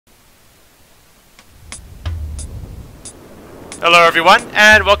Hello everyone,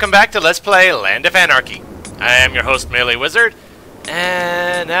 and welcome back to Let's Play Land of Anarchy. I am your host, MeleeWizard,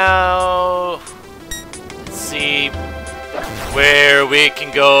 and now... let's see where we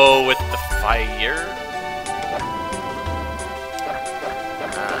can go with the fire.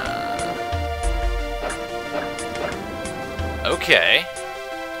 Okay.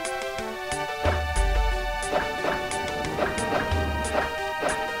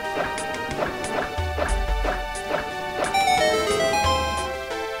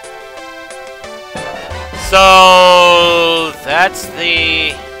 So that's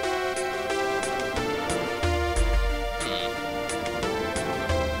the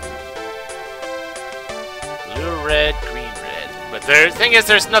blue, red, green, red. But the thing is,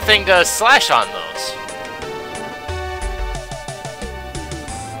 there's nothing to slash on those.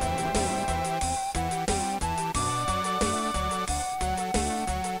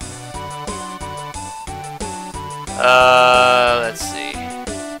 Let's see.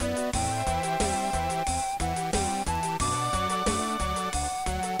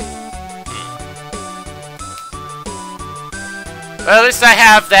 Well, at least I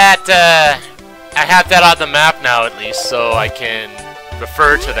have that on the map now, at least, so I can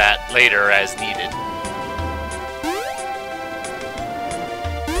refer to that later as needed.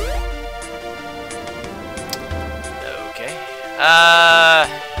 Okay.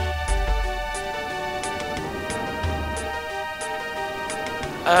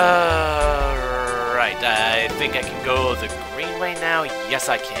 Right, I think I can go the green way now. Yes,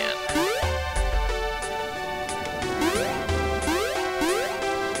 I can.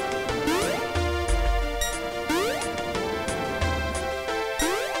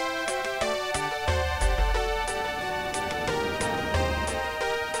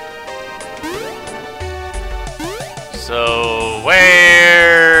 So,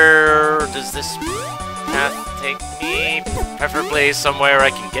 where does this path take me? Preferably somewhere I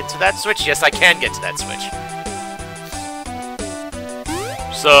can get to that switch? Yes, I can get to that switch.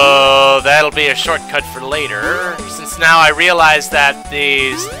 So, that'll be a shortcut for later, since now I realize that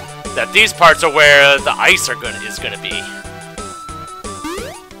these parts are where the ice is gonna be.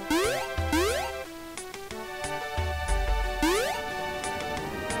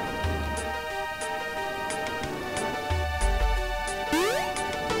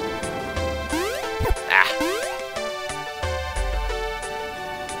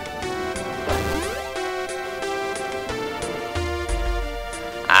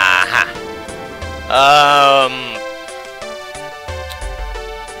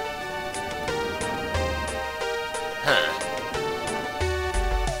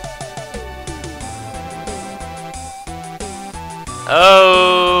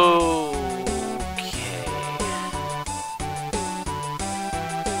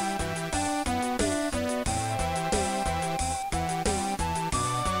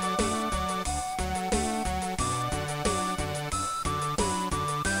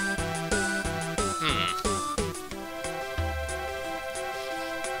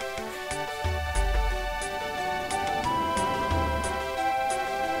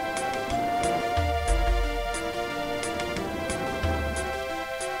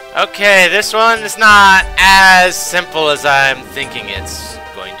 Okay, this one is not as simple as I'm thinking it's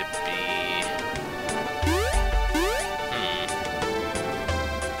going to be.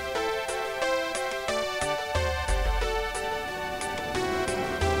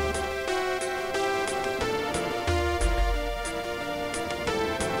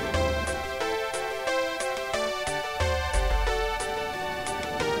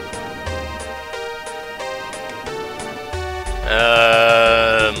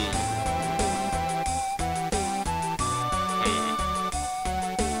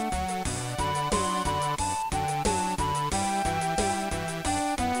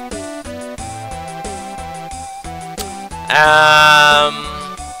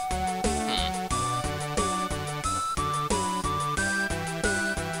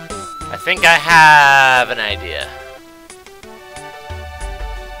 I think I have an idea.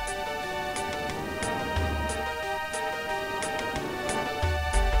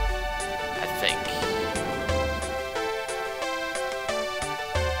 I think.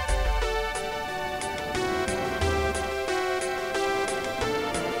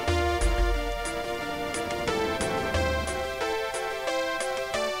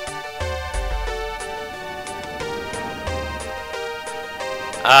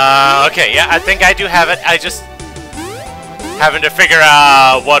 Okay, yeah, I think I do have it. I just having to figure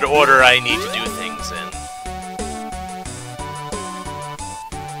out what order I need to do things in.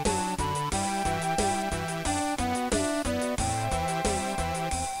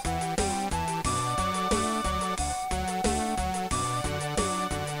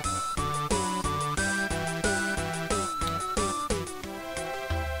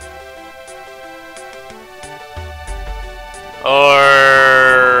 Or...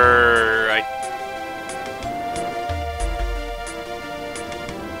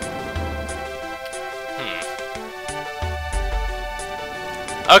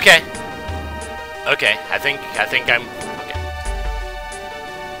 Okay. Okay, I think I'm... Okay.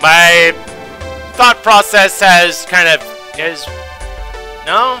 My thought process has kind of...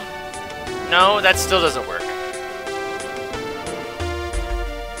 No? No, that still doesn't work.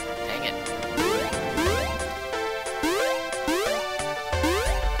 Dang it.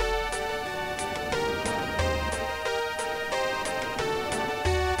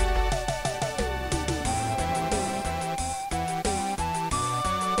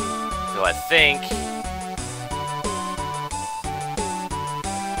 So I think...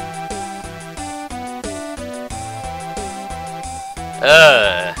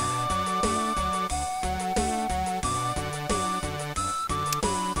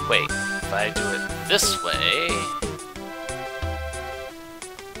 Wait, if I do it this way...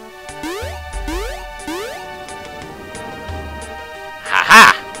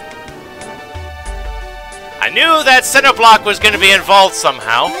 Haha! I knew that center block was going to be involved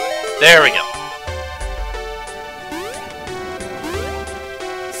somehow. There we go.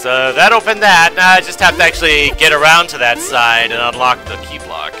 So that opened that. Now I just have to actually get around to that side and unlock the key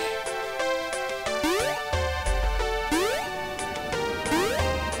block.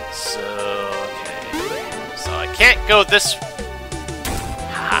 So, okay. So I can't go this...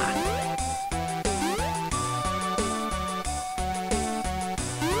 Ha.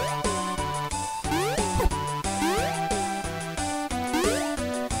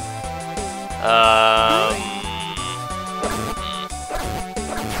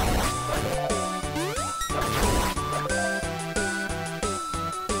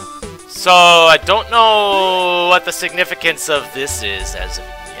 So, I don't know what the significance of this is as of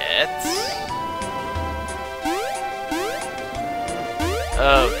yet.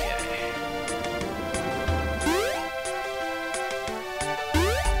 Okay.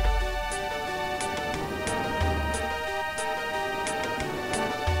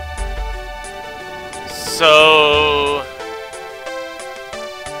 So...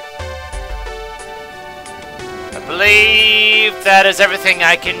 I believe that is everything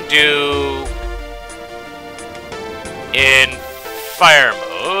I can do in fire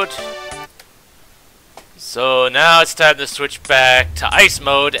mode. So now it's time to switch back to ice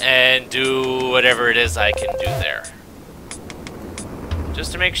mode and do whatever it is I can do there.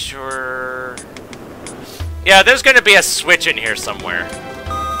 Just to make sure... Yeah, there's going to be a switch in here somewhere.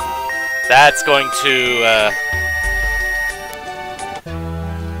 That's going to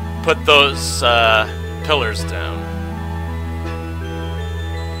put those pillars down.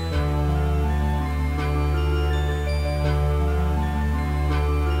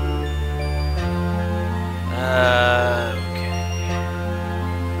 Okay.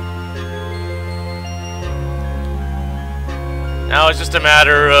 Now it's just a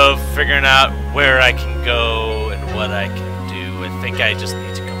matter of figuring out where I can go and what I can do. I think I just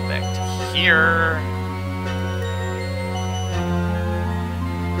need to come back to here.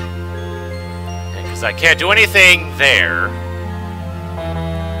 Because I can't do anything there.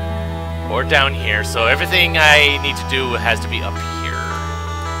 Or down here, so everything I need to do has to be up here.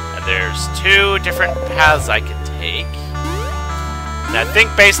 And there's two different paths I can take. And I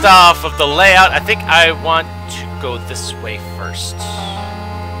think based off of the layout, I think I want to go this way first.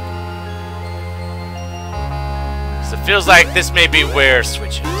 So it feels like this may be where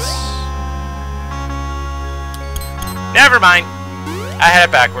switches. Never mind. I had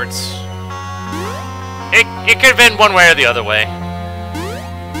it backwards. It could have been one way or the other way.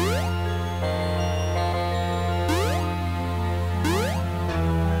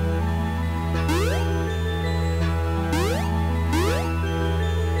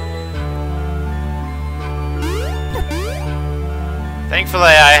 Thankfully,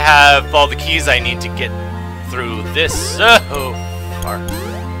 I have all the keys I need to get through this so far.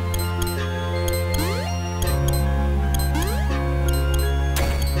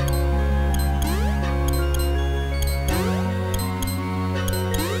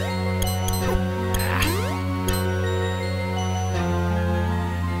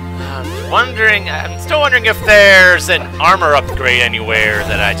 I'm still wondering if there's an armor upgrade anywhere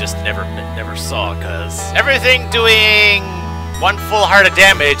that I just never saw, because everything doing one full heart of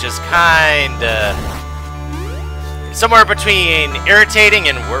damage is kinda somewhere between irritating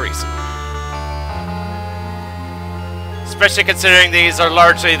and worrisome. Especially considering these are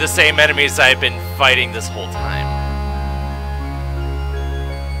largely the same enemies I've been fighting this whole time.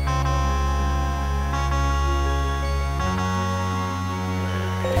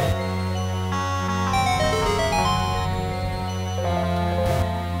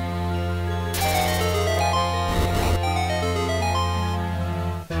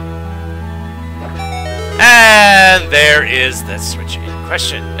 where is the switch in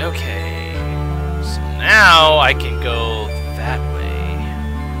question? Okay. So now I can go that way.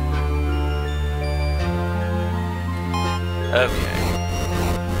 Okay.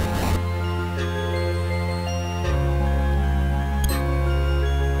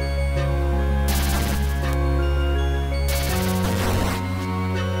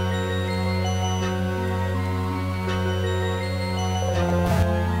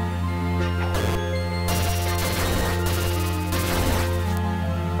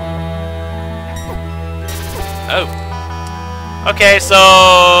 Oh. Okay, so...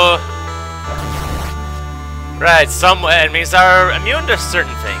 Right, some enemies are immune to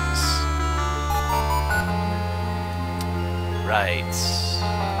certain things. Right.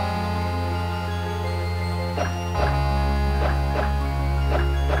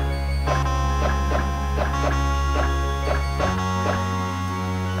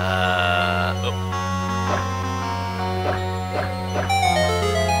 Oh.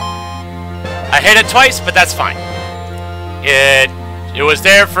 I hit it twice, but that's fine. It was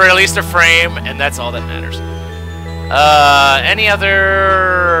there for at least a frame, and that's all that matters. Any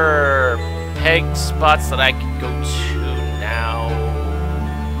other peg spots that I can go to now?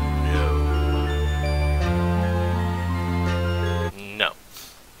 No.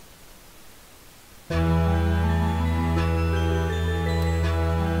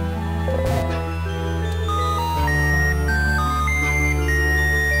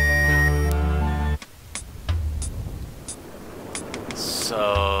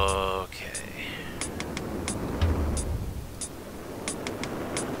 So, okay.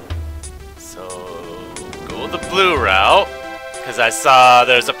 So, go the blue route, because I saw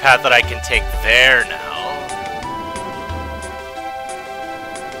there's a path that I can take there now.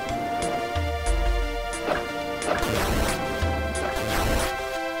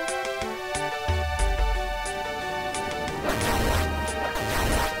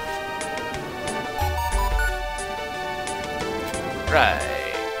 Right.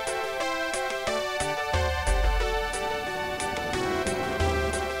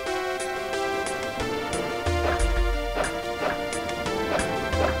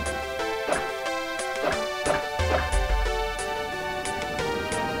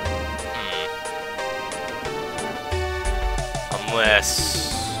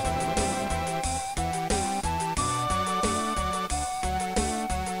 Unless...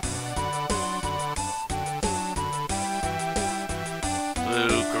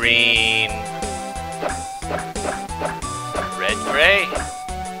 blue, green, red, gray?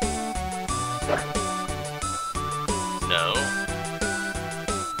 No.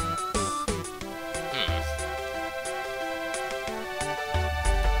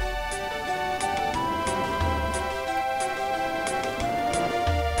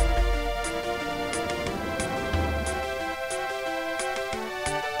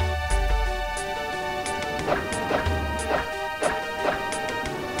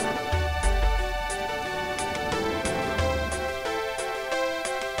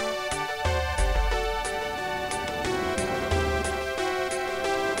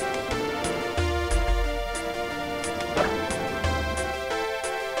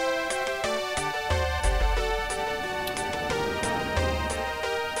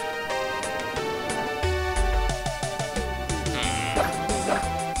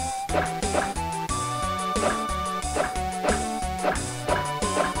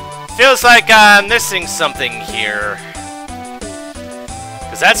 Feels like I'm missing something here.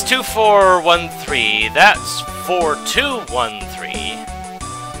 Because that's 2413. That's 4213.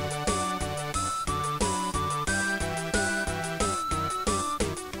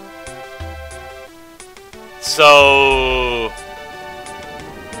 So...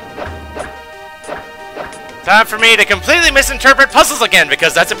 time for me to completely misinterpret puzzles again,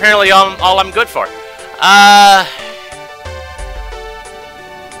 because that's apparently all I'm good for.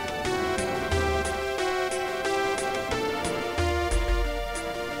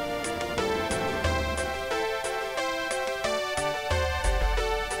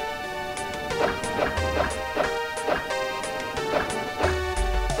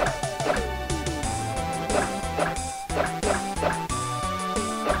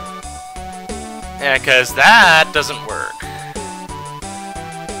 Yeah, because that doesn't work.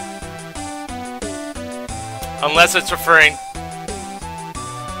 Unless it's referring...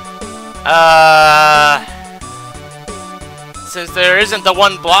 since there isn't the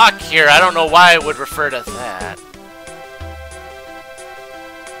one block here, I don't know why it would refer to that.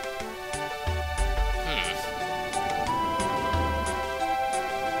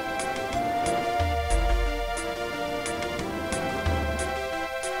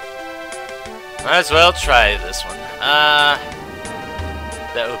 Might as well try this one.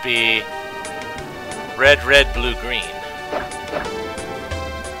 That would be red, red, blue, green.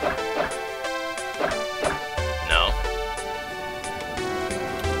 No.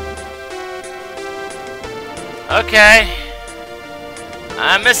 Okay.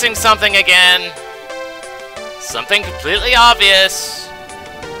 I'm missing something again. Something completely obvious.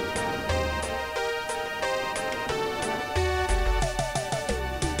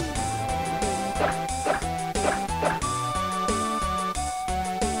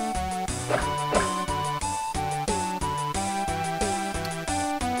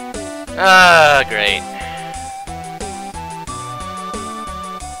 Ah, great.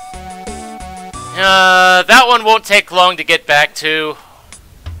 That one won't take long to get back to.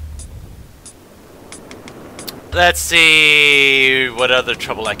 Let's see what other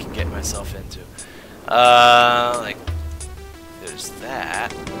trouble I can get myself into. Like, there's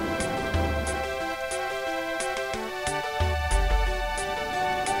that.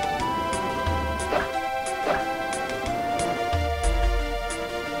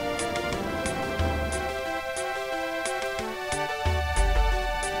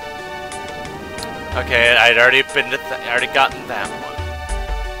 Okay, I'd already gotten that one.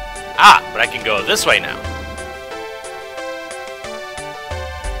 Ah, but I can go this way now.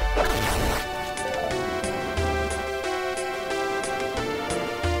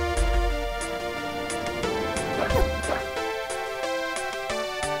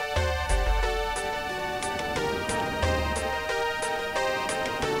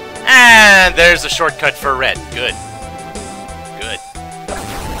 And there's a shortcut for red. Good. Good.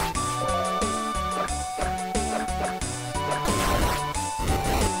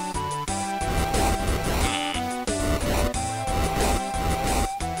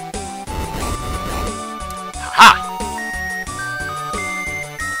 Ha!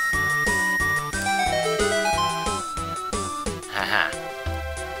 Haha.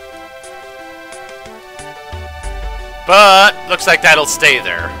 But looks like that'll stay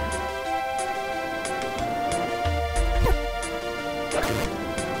there.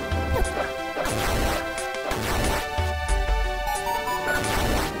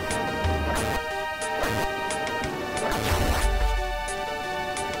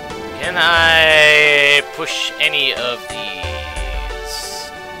 Can I push any of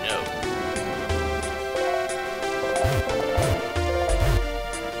these? No.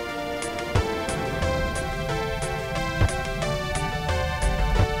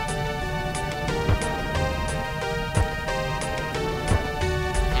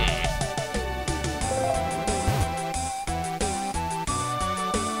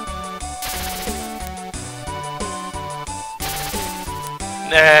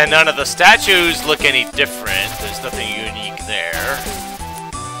 None of the statues look any different. There's nothing unique there.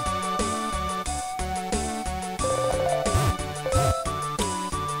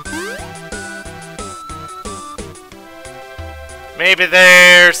 Maybe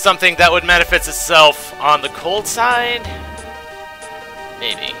there's something that would manifest itself on the cold side?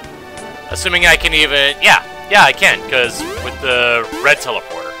 Maybe. Assuming I can even... Yeah, I can, because with the red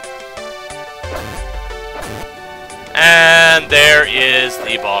teleporter. And there is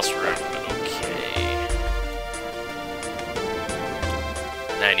the boss room. Okay.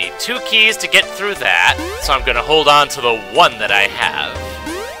 And I need 2 keys to get through that, so I'm gonna hold on to the one that I have.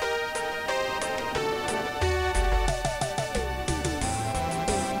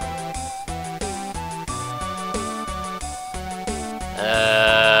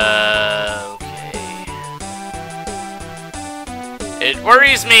 Okay. It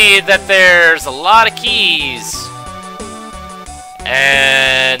worries me that there's a lot of keys.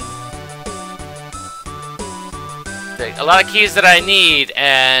 And a lot of keys that I need,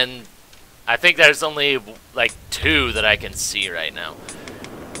 and I think there's only like 2 that I can see right now.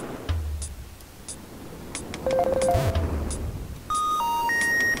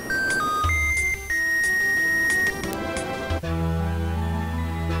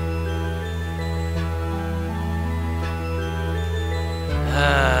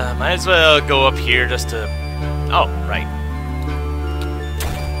 Might as well go up here just to... Oh, right.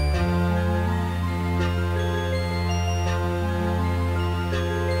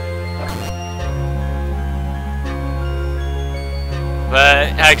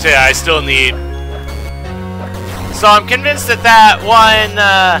 But actually, I still need... So I'm convinced that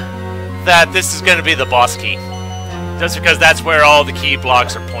that this is going to be the boss key. Just because that's where all the key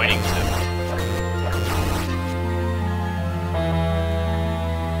blocks are pointing to.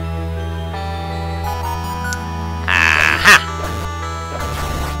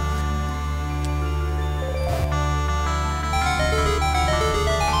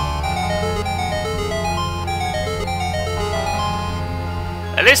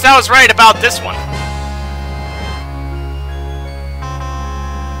 least I was right about this one.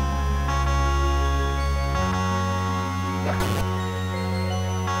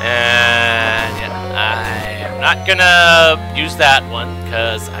 And yeah, I'm not gonna use that one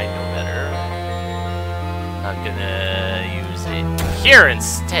because I know better. I'm gonna use it here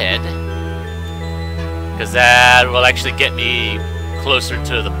instead, because that will actually get me closer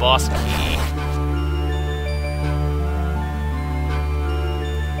to the boss key.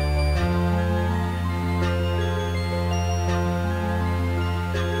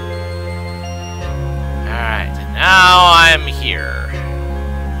 Alright, now I'm here.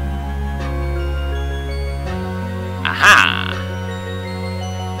 Aha!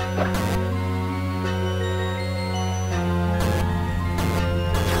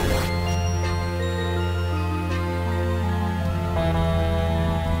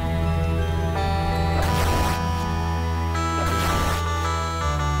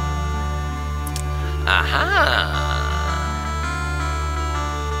 Aha!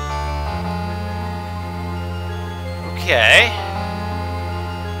 Okay.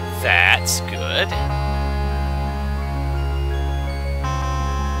 That's good.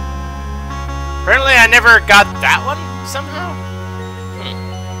 Apparently I never got that one somehow.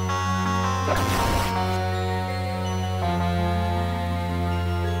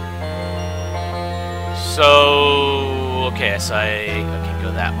 So, okay, so I can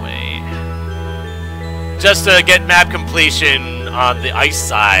go that way. Just to get map completion on the ice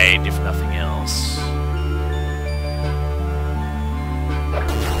side, if nothing else.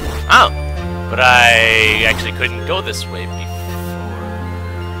 Oh, but I actually couldn't go this way before.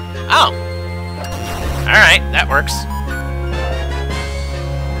 Oh. Alright, that works.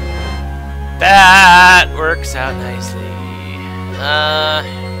 That works out nicely.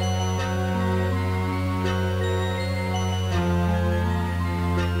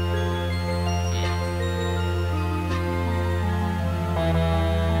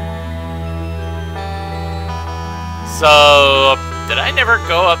 So, did I never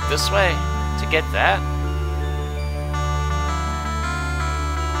go up this way to get that?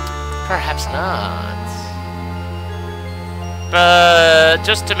 Perhaps not. But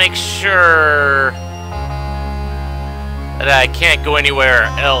just to make sure that I can't go anywhere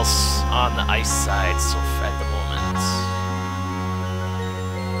else on the ice side so at the moment.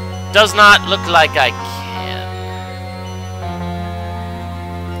 Does not look like I can.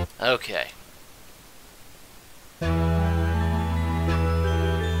 Okay.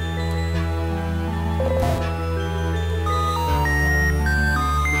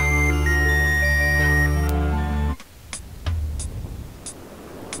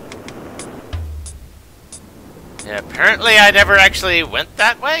 Yeah, apparently I never actually went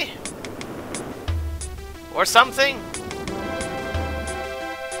that way? Or something?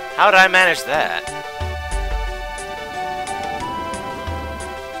 How did I manage that?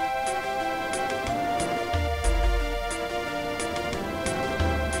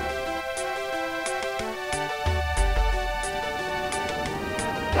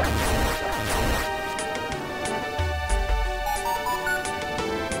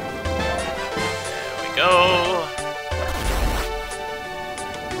 There we go.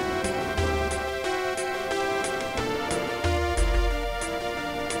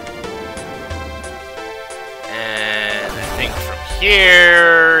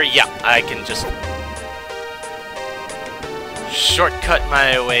 Here, yeah, I can just shortcut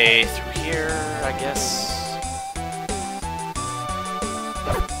my way through here, I guess.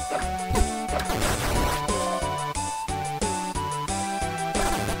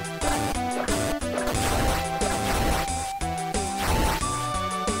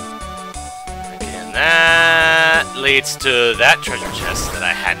 And that leads to that treasure chest that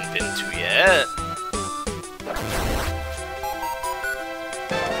I hadn't been to yet.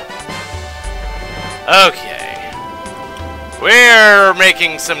 Okay, we're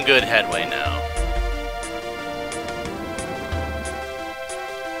making some good headway now.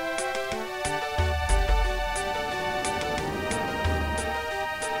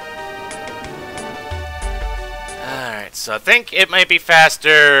 Alright, so I think it might be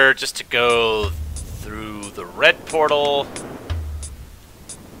faster just to go through the red portal.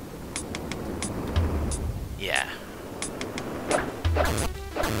 Yeah.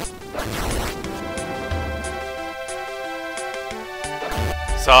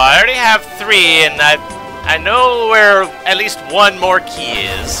 So I already have 3, and I know where at least one more key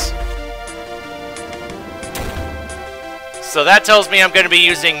is. So that tells me I'm going to be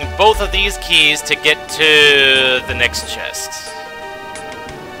using both of these keys to get to the next chest.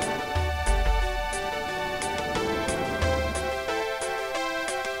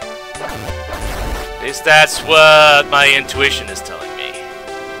 least that's what my intuition is telling me.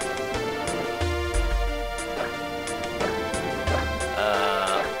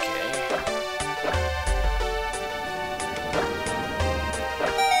 Okay.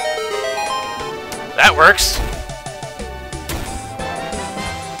 That works.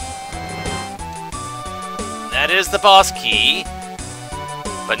 That is the boss key.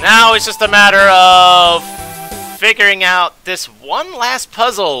 But now it's just a matter of figuring out this one last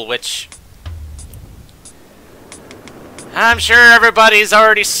puzzle, which I'm sure everybody's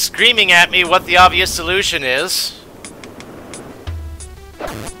already screaming at me what the obvious solution is.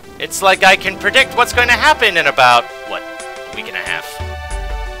 It's like I can predict what's going to happen in about, what, a week and a half.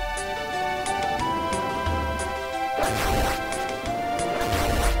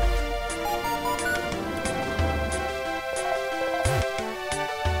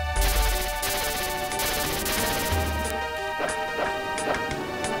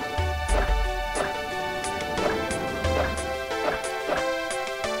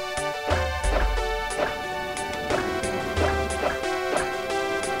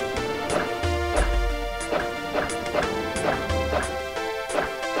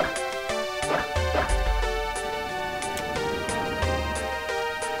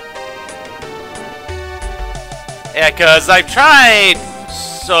 Yeah, because I've tried...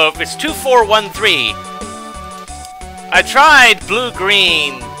 So, if it's 2, 4, 1, 3... I tried blue,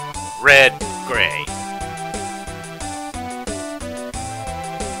 green, red, gray.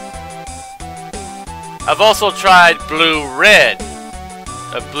 I've also tried blue, red.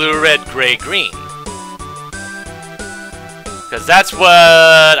 Blue, red, gray, green. Because that's what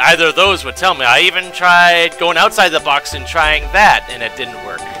either of those would tell me. I even tried going outside the box and trying that, and it didn't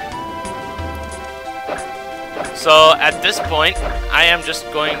work. So, at this point, I am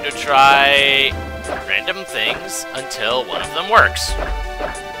just going to try random things until one of them works.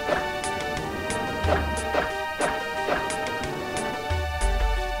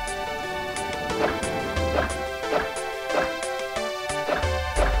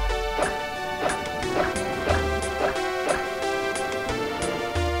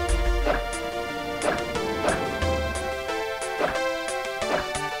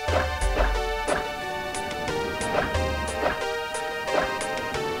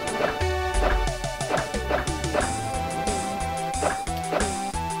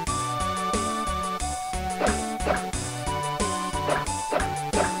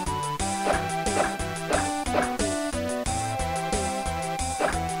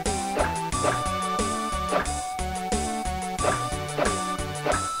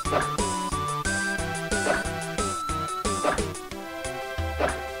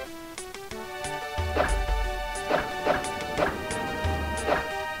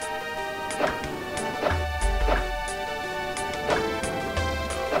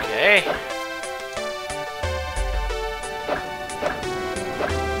 Okay.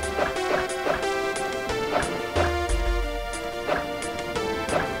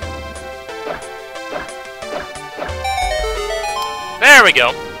 There we go.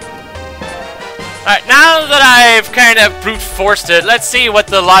 Alright, now that I've kind of brute forced it, let's see what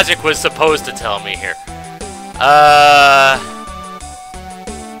the logic was supposed to tell me here.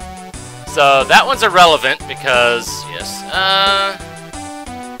 So that one's irrelevant because, yes,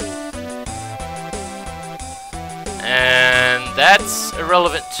 and that's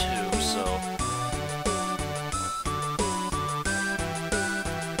irrelevant too, so.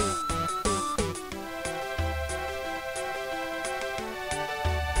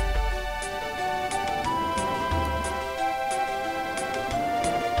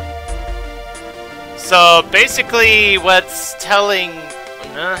 So basically what's telling,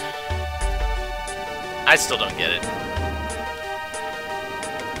 I still don't get it.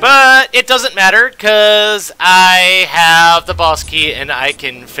 But it doesn't matter, because I have the boss key and I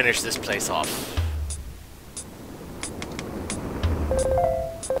can finish this place off.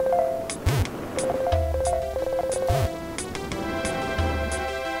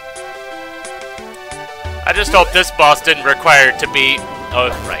 I just hope this boss didn't require it to be... Oh,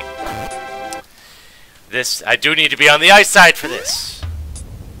 right. This, I do need to be on the ice side for this.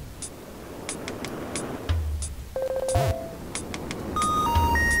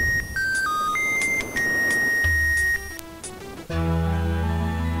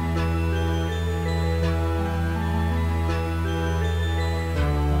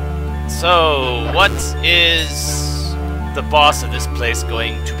 So, what is the boss of this place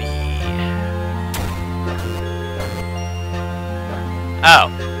going to be? Oh.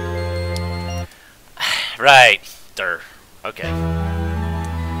 Right. Okay.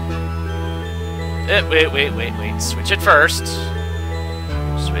 Wait. Switch it first.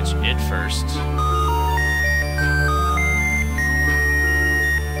 Switch it first.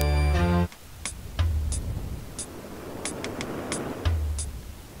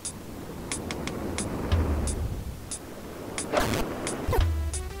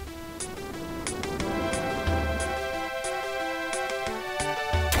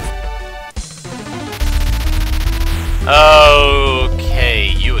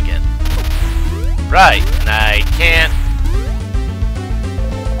 Okay, you again. Right, and I can't...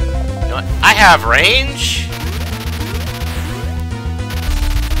 You know what? I have range?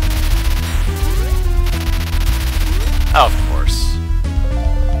 Oh, of course.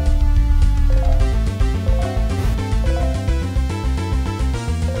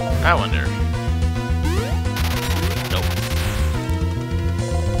 I wonder. Nope.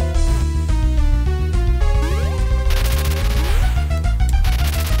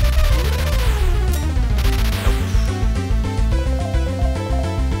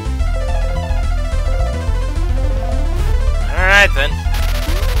 Alright then.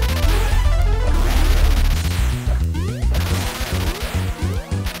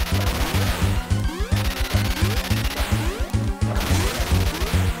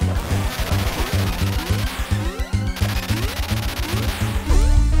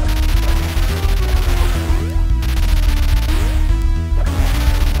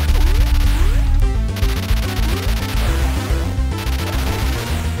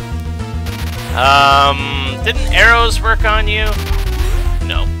 Didn't arrows work on you?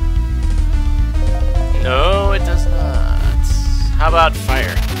 No. No, it does not. How about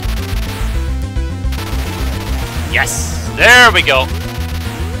fire? Yes! There we go!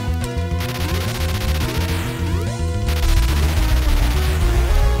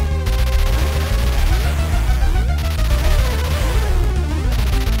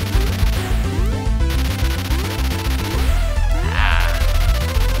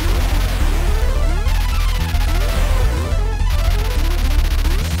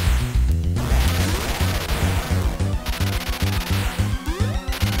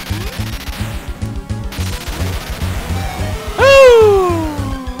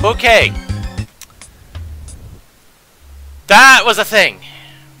 Okay. That was a thing.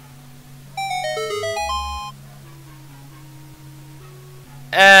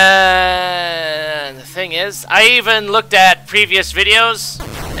 And the thing is, I even looked at previous videos,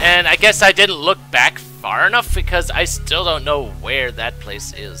 and I guess I didn't look back far enough because I still don't know where that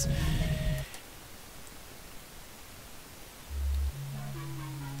place is.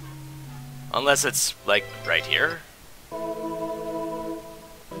 Unless it's, like, right here.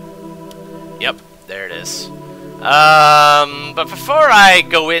 Yep, there it is. But before I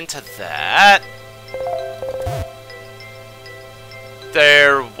go into that,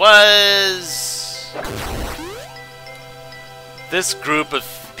 there was this group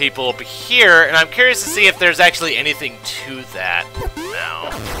of people over here, and I'm curious to see if there's actually anything to that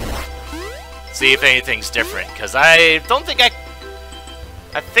now. See if anything's different, because I don't think I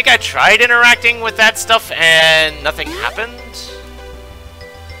think I tried interacting with that stuff and nothing happened.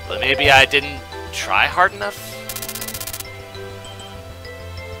 But maybe I didn't try hard enough?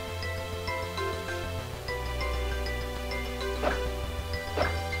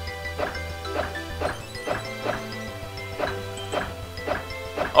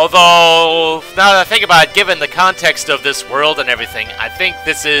 Although, now that I think about it, given the context of this world and everything, I think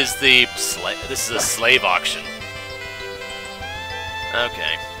this is a slave auction.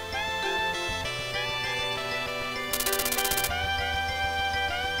 Okay.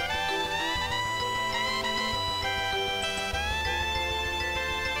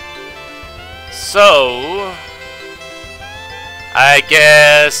 So, I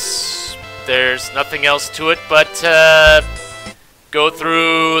guess there's nothing else to it but go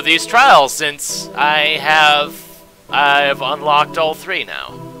through these trials, since I've unlocked all 3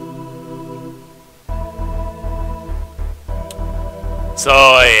 now. So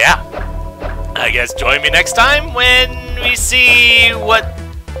yeah, I guess join me next time when we see what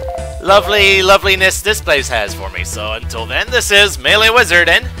loveliness this place has for me. So until then, this is MeleeWizard,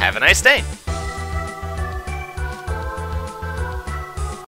 and have a nice day.